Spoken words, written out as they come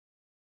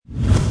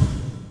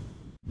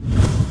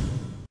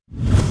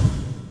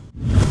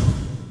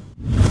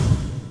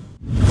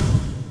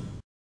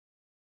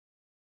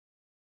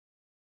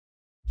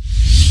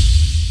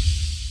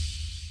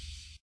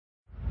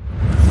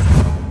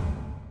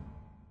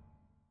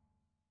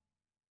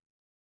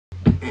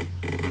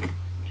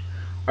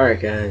Alright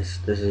guys,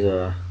 this is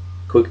a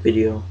quick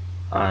video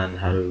on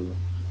how to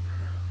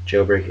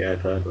jailbreak your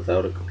iPod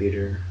without a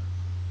computer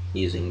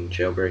using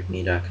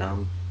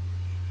jailbreakme.com.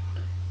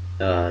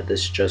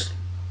 This just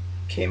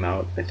came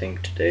out, I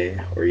think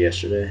today or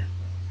yesterday.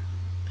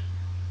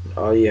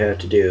 All you have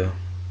to do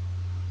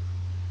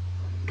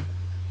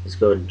is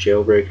go to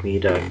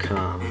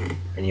jailbreakme.com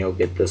and you'll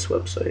get this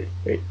website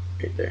right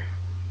there.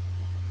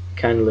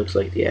 Kinda looks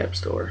like the App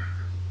Store.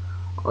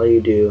 All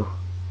you do,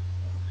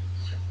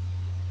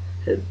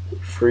 hit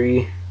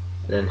free,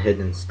 then hit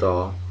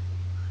install.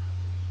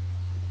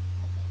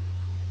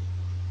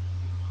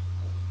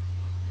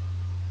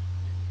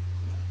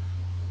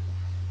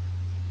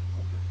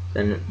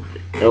 Then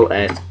it'll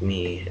ask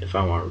me if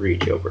I want to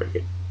re-jailbreak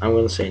it. I'm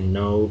going to say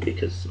no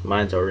because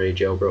mine's already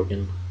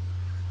jailbroken.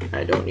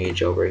 I don't need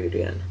to jailbreak it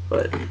again.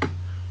 But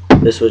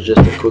this was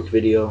just a quick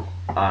video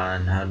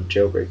on how to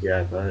jailbreak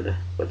your iPod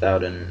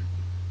without a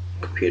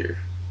computer.